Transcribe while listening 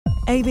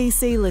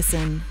ABC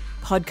Listen.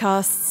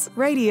 Podcasts,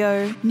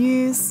 radio,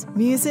 news,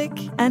 music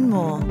and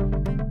more.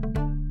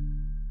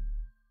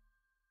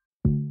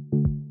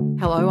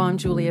 Hello, I'm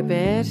Julia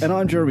Baird. And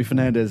I'm Jeremy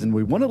Fernandez, and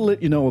we want to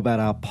let you know about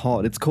our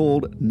pod. It's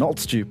called Not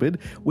Stupid,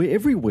 where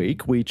every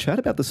week we chat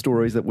about the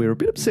stories that we're a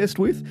bit obsessed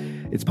with.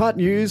 It's part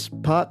news,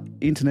 part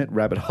internet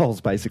rabbit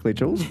holes, basically,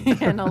 Jules.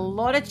 And a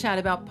lot of chat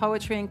about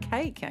poetry and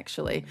cake,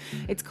 actually.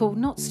 It's called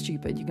Not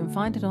Stupid. You can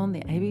find it on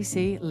the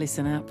ABC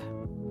Listen app.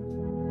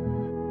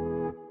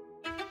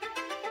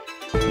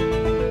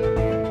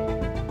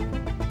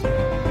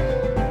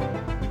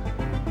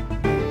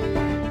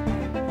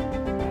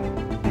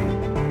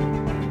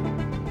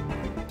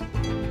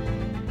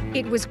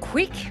 It was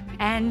quick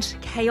and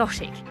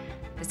chaotic.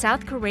 The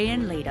South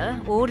Korean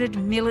leader ordered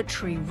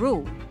military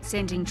rule,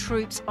 sending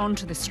troops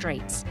onto the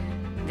streets.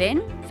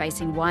 Then,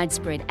 facing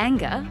widespread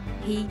anger,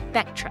 he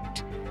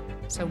backtracked.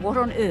 So what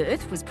on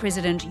earth was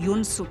President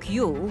Yoon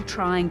Suk-yeol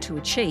trying to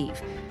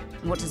achieve?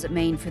 What does it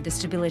mean for the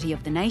stability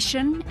of the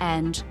nation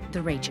and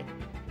the region?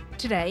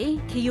 Today,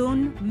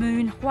 Kyun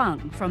Moon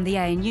Hwang from the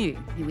ANU,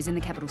 who was in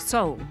the capital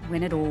Seoul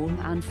when it all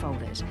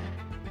unfolded.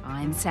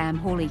 I'm Sam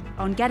Hawley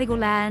on Gadigal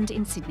Land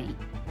in Sydney.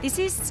 This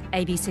is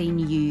ABC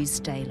News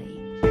Daily.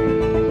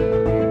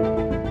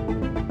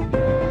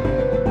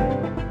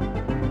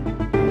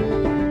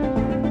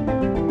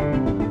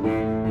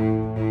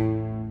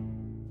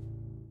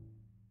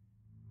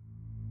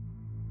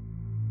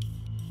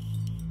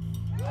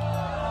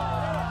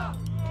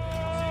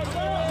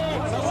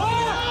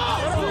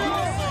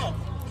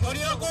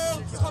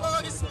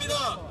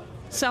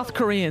 South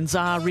Koreans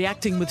are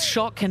reacting with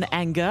shock and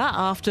anger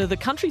after the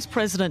country's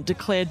president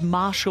declared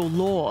martial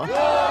law.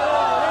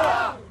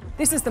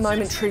 This is the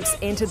moment troops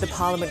entered the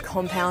Parliament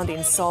compound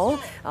in Seoul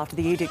after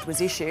the edict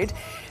was issued.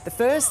 The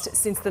first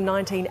since the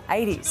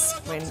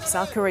 1980s, when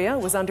South Korea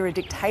was under a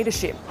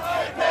dictatorship.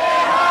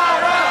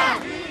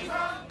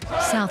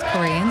 South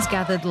Koreans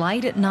gathered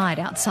late at night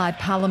outside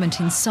Parliament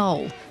in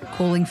Seoul,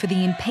 calling for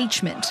the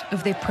impeachment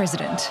of their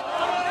president.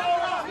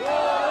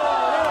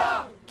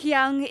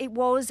 Kyung, it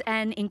was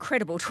an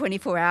incredible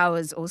 24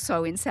 hours or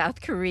so in South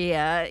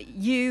Korea.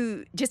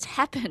 You just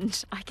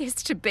happened, I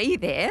guess, to be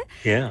there.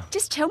 Yeah.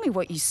 Just tell me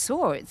what you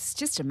saw. It's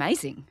just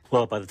amazing.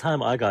 Well, by the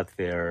time I got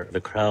there, the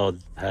crowd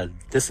had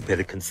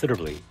dissipated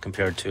considerably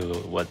compared to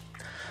what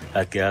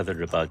had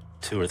gathered about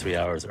 2 or 3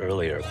 hours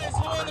earlier.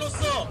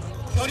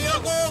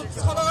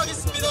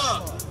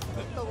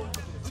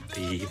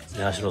 The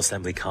National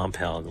Assembly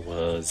compound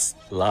was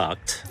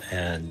locked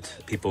and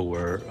people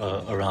were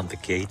around the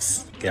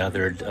gates,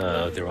 gathered.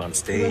 They were on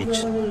stage,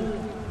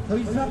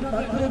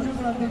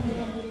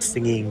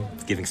 singing,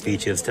 giving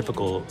speeches,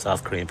 typical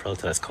South Korean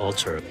protest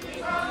culture.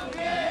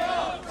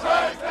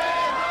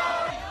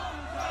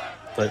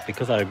 But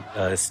because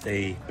I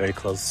stay very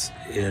close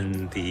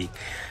in the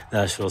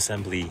National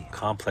Assembly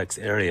complex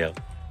area,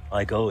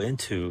 I go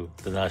into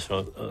the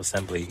National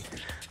Assembly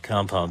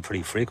compound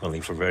pretty frequently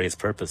for various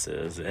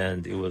purposes,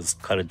 and it was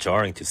kind of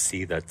jarring to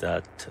see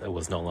that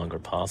was no longer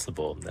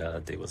possible,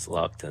 that it was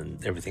locked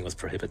and everything was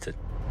prohibited.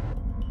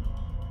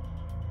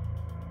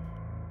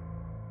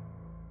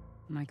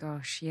 Oh my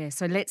gosh, yeah.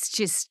 So let's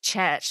just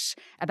chat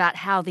about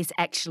how this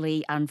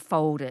actually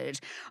unfolded.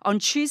 On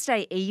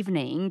Tuesday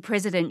evening,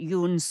 President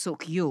Yoon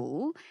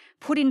Suk-yeol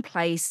put in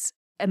place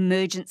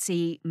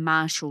emergency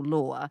martial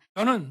law.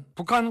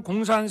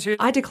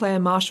 I declare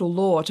martial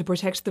law to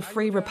protect the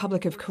Free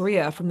Republic of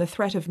Korea from the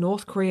threat of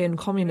North Korean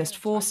communist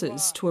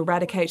forces, to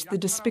eradicate the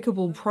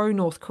despicable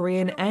pro-North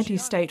Korean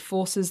anti-state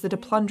forces that are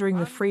plundering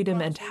the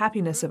freedom and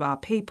happiness of our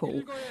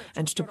people,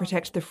 and to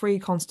protect the free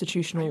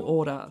constitutional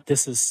order.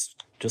 This is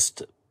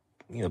just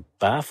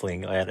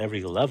baffling at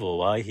every level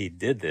why he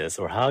did this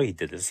or how he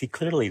did this. He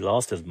clearly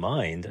lost his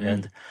mind,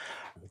 and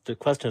the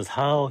question is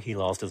how he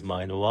lost his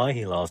mind, why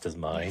he lost his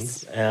mind.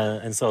 Yes.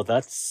 And so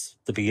that's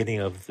the beginning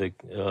of the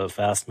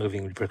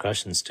fast-moving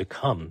repercussions to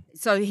come.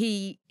 So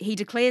he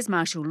declares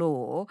martial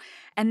law,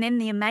 and then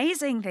the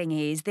amazing thing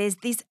is there's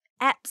this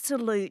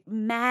absolute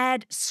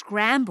mad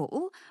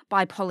scramble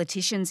by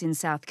politicians in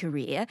South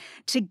Korea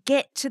to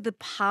get to the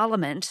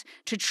parliament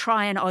to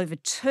try and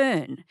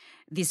overturn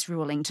this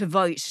ruling, to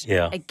vote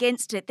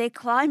against it. They're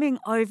climbing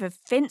over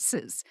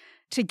fences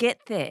to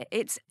get there.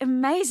 It's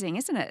amazing,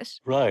 isn't it?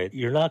 Right.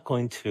 You're not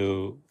going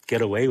to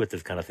get away with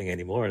this kind of thing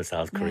anymore in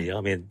South Korea.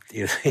 I mean,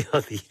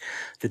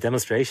 the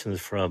demonstrations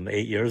from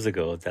 8 years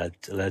ago that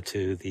led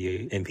to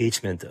the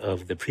impeachment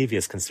of the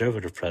previous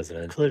conservative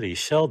president clearly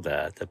showed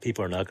that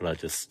people are not going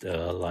to just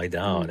lie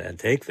down and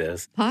take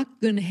this. Park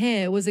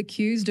Geun-hye was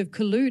accused of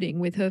colluding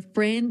with her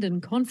friend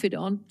and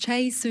confidant,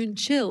 Chae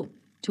Soon-chil,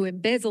 to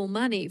embezzle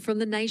money from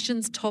the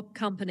nation's top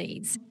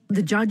companies.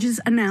 The judges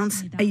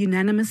announced a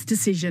unanimous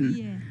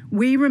decision.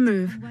 We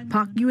remove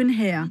Park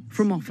Geun-hye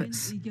from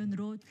office.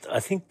 I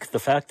think the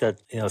fact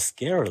that,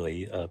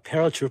 scarily,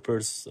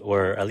 paratroopers,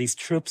 or at least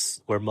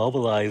troops, were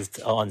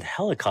mobilized on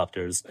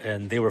helicopters,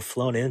 and they were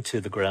flown into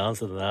the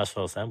grounds of the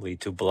National Assembly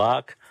to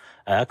block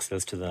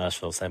access to the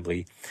National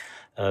Assembly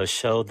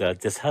showed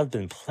that this had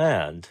been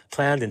planned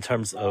in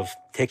terms of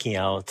taking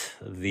out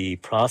the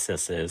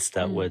processes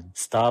that would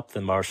stop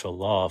the martial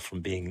law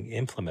from being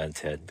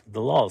implemented.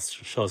 The law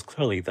shows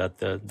clearly that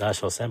the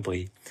National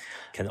Assembly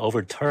can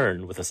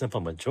overturn with a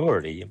simple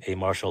majority a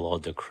martial law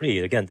decree.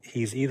 Again,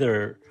 he's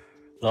either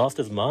lost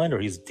his mind or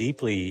he's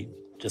deeply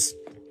just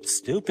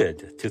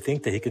stupid to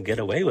think that he could get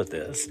away with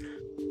this.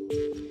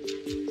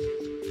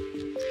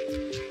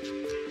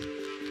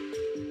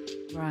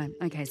 Right.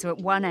 Okay. So at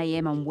 1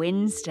 a.m. on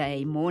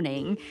Wednesday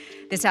morning,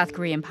 the South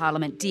Korean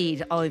parliament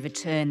did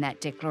overturn that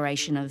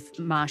declaration of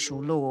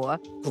martial law.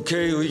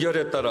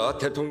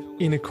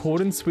 In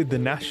accordance with the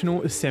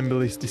National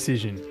Assembly's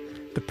decision,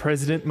 the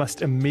president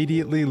must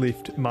immediately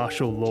lift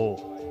martial law.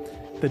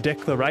 The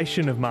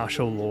declaration of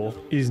martial law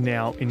is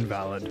now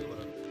invalid.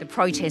 The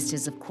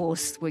protesters, of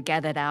course, were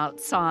gathered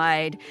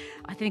outside.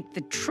 I think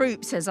the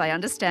troops, as I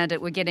understand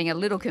it, were getting a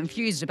little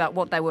confused about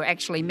what they were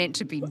actually meant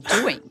to be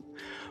doing.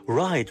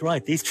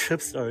 Right. These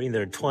troops are in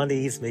their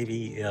 20s,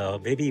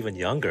 maybe even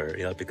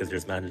younger, because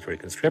there's mandatory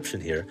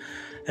conscription here.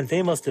 And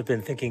they must have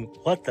been thinking,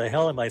 what the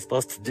hell am I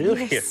supposed to do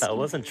here? I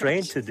wasn't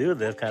trained to do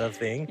this kind of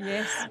thing.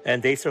 Yes.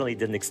 And they certainly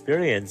didn't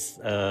experience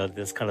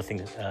this kind of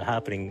thing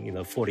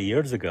happening, 40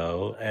 years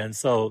ago. And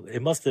so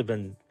it must have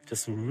been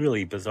just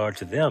really bizarre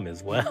to them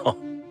as well.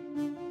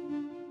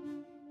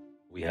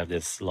 We have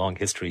this long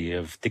history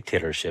of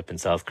dictatorship in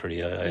South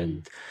Korea,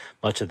 and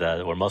most of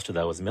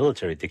that was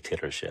military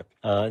dictatorship.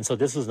 And so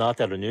this was not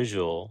that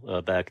unusual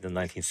back in the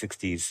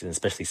 1960s, and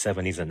especially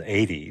 70s and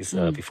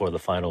 80s, before the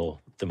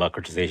final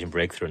democratization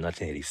breakthrough in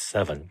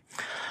 1987.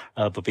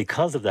 But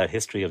because of that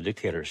history of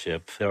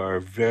dictatorship, there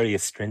are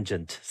various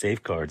stringent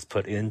safeguards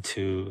put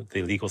into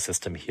the legal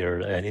system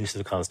here and into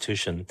the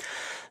Constitution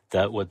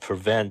that would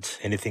prevent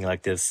anything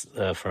like this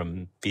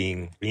from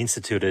being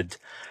reinstituted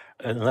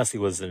unless it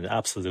was an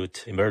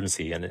absolute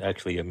emergency and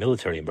actually a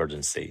military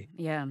emergency.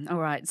 Yeah, all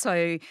right.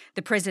 So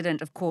the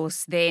president, of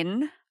course,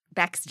 then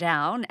backs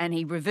down and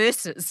he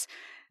reverses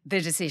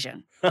the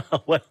decision.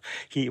 Well,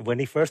 when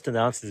he first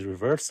announced his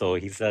reversal,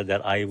 he said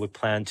that I would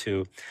plan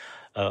to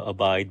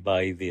abide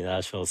by the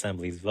National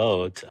Assembly's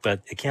vote,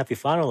 but it can't be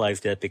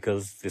finalized yet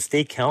because the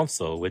State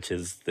Council, which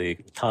is the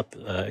top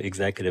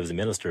executives and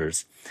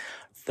ministers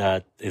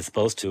that is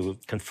supposed to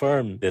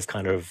confirm this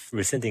kind of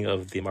rescinding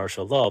of the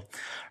martial law,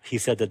 he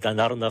said that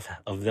not enough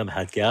of them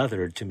had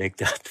gathered to make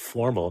that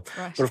formal.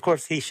 Right. But of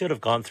course, he should have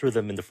gone through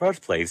them in the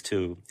first place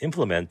to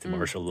implement the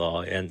martial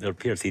law, and it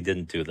appears he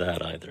didn't do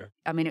that either.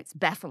 I mean, it's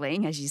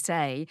baffling, as you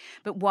say,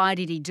 but why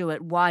did he do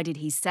it? Why did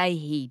he say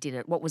he did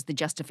it? What was the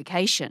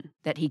justification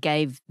that he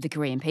gave the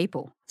Korean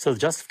people? So the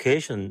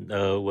justification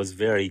was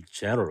very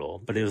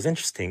general, but it was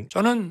interesting.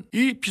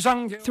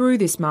 Through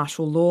this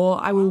martial law,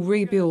 I will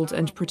rebuild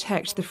and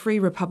protect the Free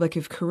Republic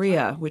of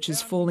Korea, which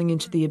is falling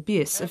into the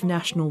abyss of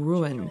national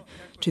ruin.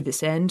 To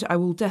this end, I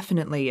will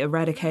definitely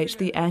eradicate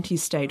the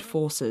anti-state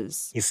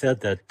forces. He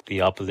said that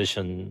the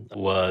opposition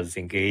was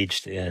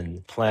engaged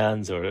in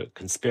plans or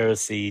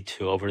conspiracy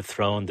to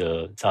overthrow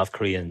the South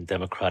Korean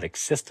democratic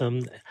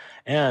system.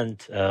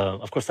 And,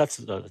 of course, that's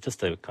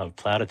just a kind of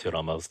platitude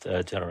almost,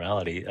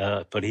 generality.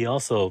 But he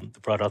also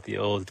brought out the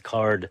old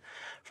card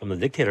from the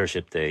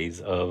dictatorship days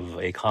of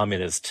a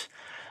communist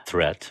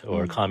threat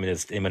or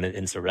communist imminent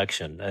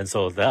insurrection. And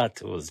so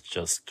that was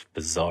just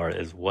bizarre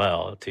as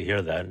well to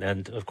hear that.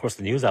 And of course,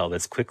 the news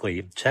outlets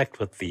quickly checked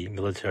with the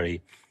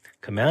military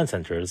command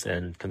centers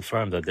and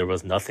confirmed that there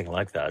was nothing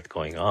like that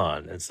going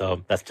on. And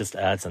so that just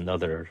adds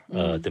another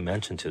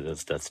dimension to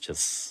this that's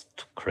just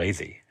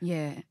crazy.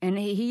 Yeah, and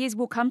he is,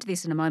 we'll come to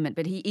this in a moment,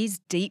 but he is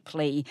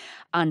deeply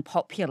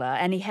unpopular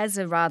and he has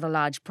a rather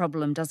large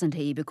problem, doesn't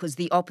he? Because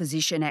the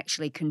opposition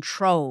actually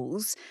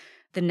controls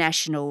the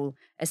National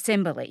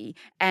Assembly,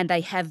 and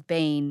they have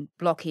been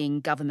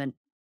blocking government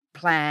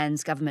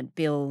plans, government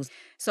bills.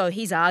 So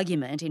his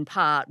argument, in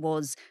part,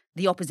 was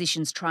the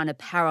opposition's trying to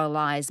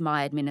paralyse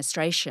my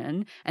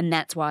administration, and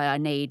that's why I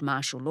need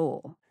martial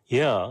law.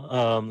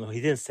 Yeah, he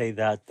didn't say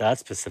that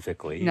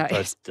specifically, no.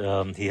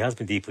 But he has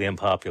been deeply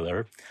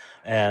unpopular.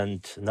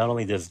 And not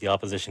only does the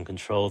opposition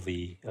control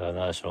the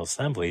National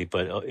Assembly,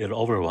 but it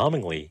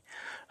overwhelmingly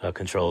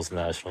controls the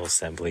National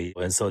Assembly.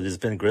 And so there's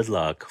been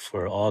gridlock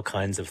for all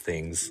kinds of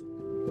things.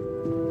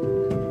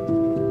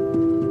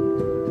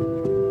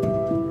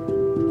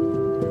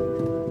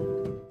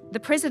 The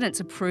president's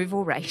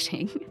approval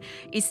rating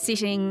is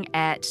sitting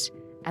at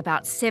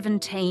about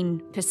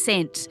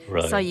 17%.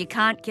 Right. So you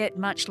can't get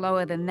much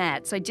lower than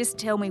that. So just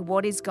tell me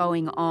what is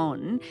going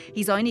on.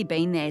 He's only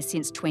been there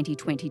since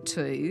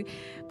 2022.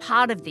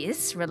 Part of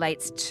this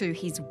relates to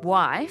his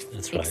wife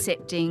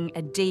accepting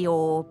a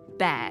Dior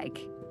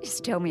bag.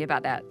 Just tell me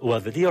about that. Well,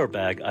 the Dior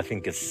bag, I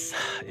think, is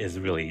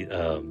really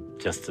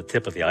just the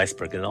tip of the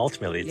iceberg. And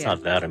ultimately, it's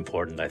not that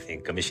important, I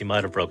think. I mean, she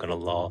might have broken a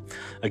law.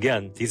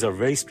 Again, these are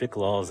very strict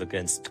laws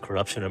against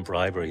corruption and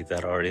bribery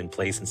that are in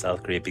place in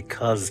South Korea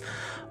because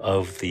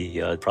of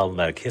the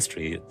problematic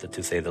history,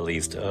 to say the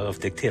least, of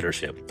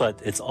dictatorship. But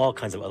it's all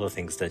kinds of other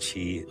things that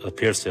she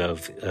appears to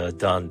have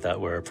done that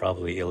were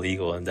probably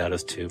illegal, and that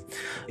is to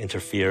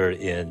interfere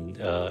in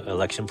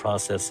election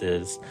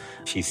processes.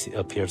 She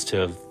appears to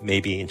have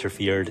maybe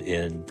interfered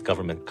in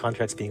government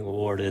contracts being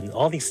awarded, and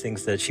all these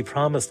things that she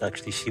promised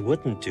actually she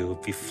wouldn't do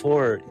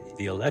before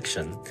the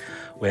election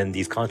when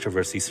these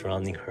controversies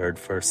surrounding her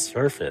first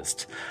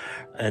surfaced.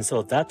 And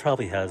so that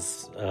probably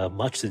has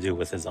much to do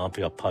with his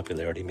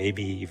unpopularity,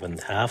 maybe even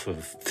half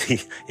of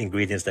the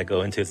ingredients that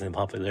go into his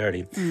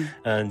unpopularity.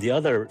 And the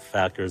other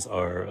factors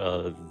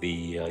are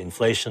the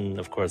inflation,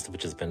 of course,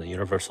 which has been a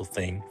universal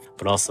thing,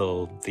 but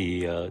also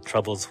the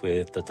troubles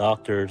with the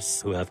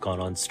doctors who have gone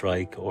on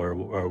strike or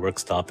work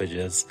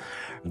stoppages,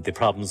 the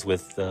problems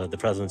with the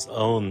president's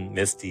own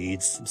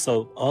misdeeds.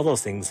 So all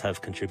those things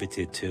have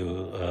contributed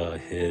to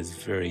his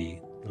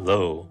very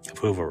low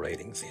approval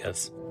ratings,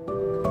 yes.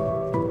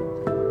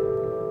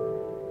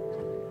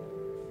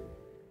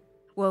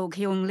 Well,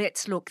 Kyung,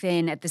 let's look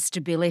then at the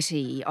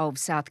stability of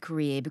South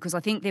Korea, because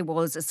I think there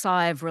was a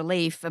sigh of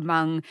relief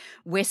among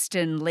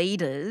Western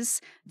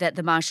leaders that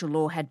the martial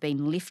law had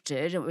been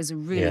lifted. It was a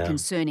really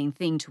concerning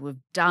thing to have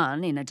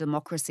done in a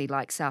democracy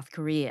like South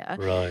Korea.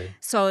 Right.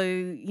 So,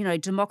 you know,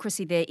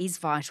 democracy there is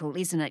vital,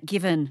 isn't it,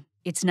 given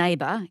its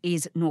neighbour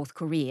is North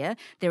Korea.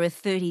 There are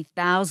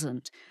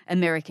 30,000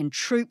 American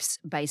troops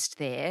based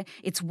there.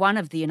 It's one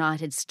of the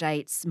United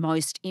States'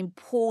 most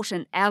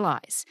important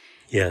allies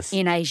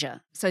in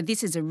Asia. So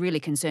this is a really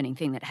concerning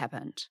thing that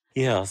happened.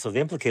 Yeah, so the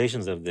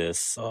implications of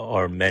this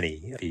are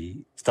many. The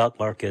stock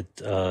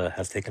market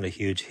has taken a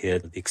huge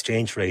hit. The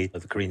exchange rate,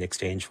 the Korean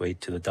exchange rate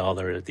to the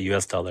dollar, the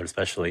US dollar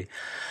especially,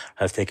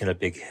 has taken a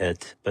big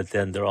hit. But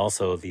then there are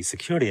also the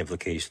security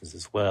implications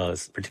as well,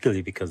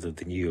 particularly because of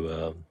the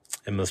new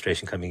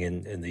administration coming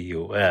in the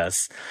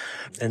U.S.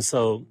 And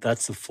so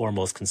that's the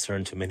foremost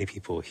concern to many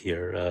people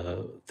here.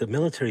 The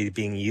military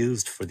being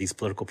used for these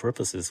political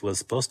purposes was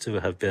supposed to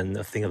have been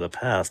a thing of the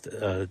past,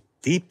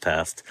 deep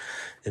past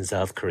in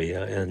South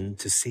Korea. And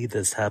to see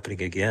this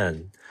happening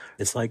again,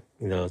 it's like,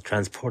 you know,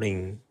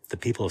 transporting the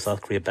people of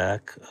South Korea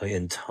back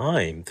in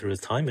time through a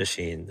time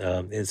machine.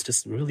 It's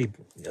just really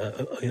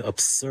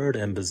absurd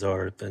and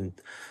bizarre and,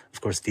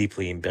 of course,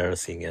 deeply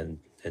embarrassing and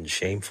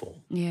shameful.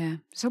 Yeah.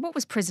 So what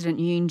was President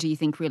Yoon, do you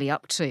think, really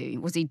up to?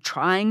 Was he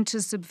trying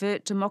to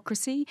subvert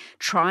democracy,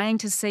 trying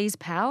to seize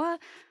power?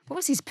 What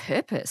was his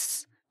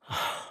purpose?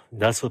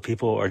 That's what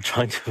people are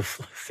trying to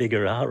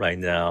figure out right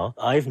now.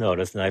 I've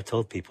noticed, and I've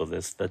told people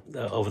this, that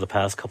over the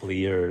past couple of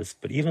years,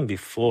 but even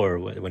before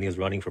when he was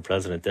running for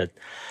president, that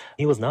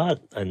he was not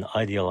an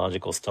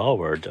ideological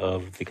stalwart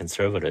of the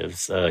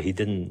conservatives. He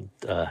didn't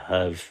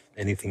have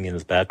anything in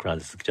his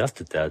background that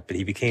suggested that, but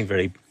he became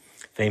very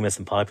famous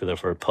and popular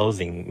for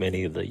opposing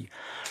many of the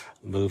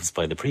moves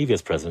by the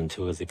previous president,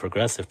 who was a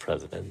progressive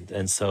president.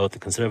 And so the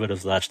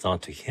conservatives latched on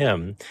to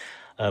him.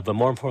 But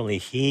more importantly,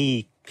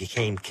 he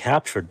became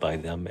captured by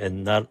them,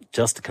 and not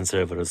just the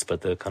conservatives,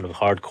 but the kind of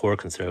hardcore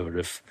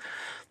conservative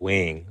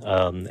wing.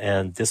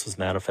 And this was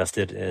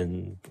manifested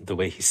in the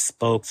way he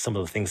spoke, some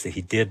of the things that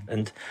he did,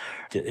 and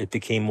it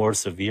became more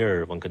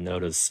severe, one could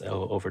notice,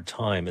 over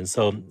time. And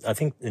so I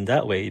think in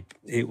that way,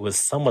 it was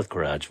somewhat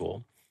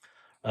gradual.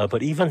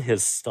 But even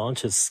his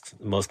staunchest,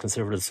 most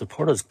conservative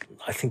supporters,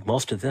 I think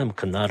most of them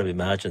could not have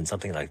imagined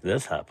something like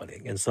this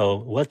happening. And so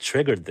what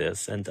triggered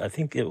this? And I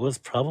think it was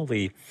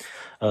probably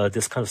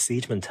this kind of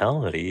siege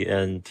mentality,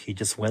 and he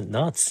just went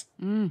nuts.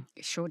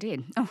 Sure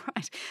did. All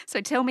right. So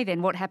tell me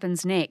then, what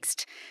happens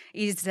next?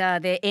 Is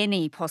there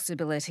any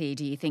possibility,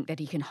 do you think, that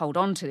he can hold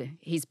on to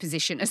his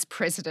position as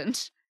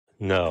president?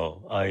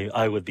 No,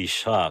 I would be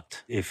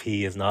shocked if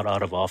he is not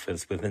out of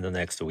office within the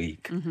next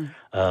week.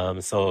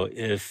 So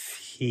if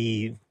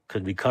he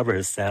could recover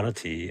his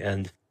sanity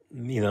and,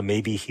 you know,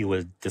 maybe he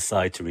would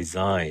decide to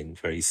resign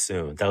very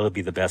soon. That would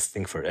be the best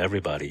thing for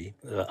everybody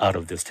out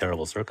of this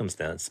terrible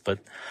circumstance. But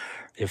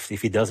if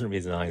he doesn't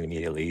resign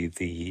immediately,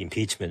 the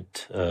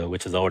impeachment,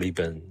 which has already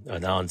been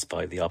announced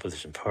by the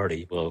opposition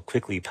party, will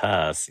quickly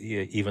pass,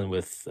 even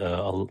with,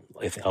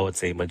 I would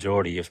say,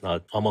 majority, if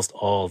not almost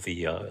all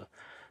the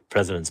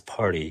president's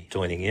party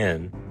joining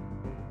in.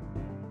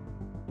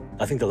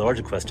 I think the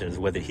larger question is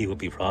whether he will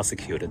be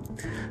prosecuted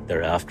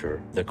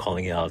thereafter. They're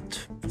calling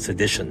out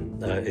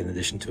sedition in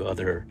addition to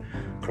other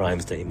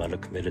crimes that he might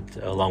have committed,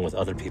 along with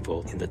other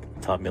people in the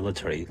top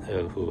military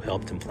who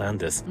helped him plan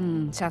this.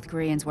 South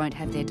Koreans won't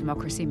have their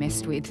democracy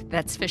messed with,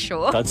 that's for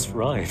sure. That's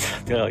right.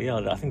 Yeah,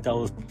 I think that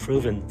was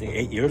proven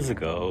 8 years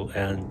ago,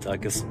 and I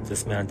guess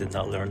this man did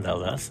not learn that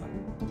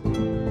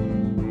lesson.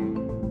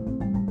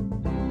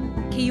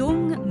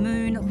 Kyung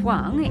Moon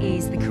Hwang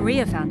is the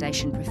Korea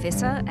Foundation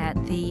Professor at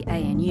the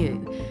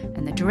ANU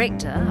and the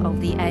Director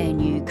of the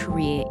ANU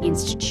Korea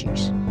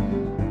Institute.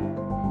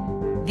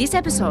 This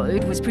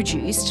episode was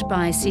produced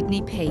by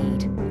Sydney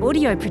Peed.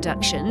 Audio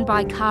production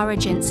by Cara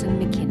Jensen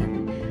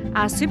McKinnon.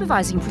 Our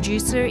supervising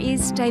producer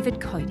is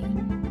David Cody.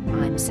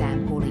 I'm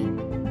Sam Hawley.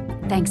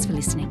 Thanks for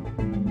listening.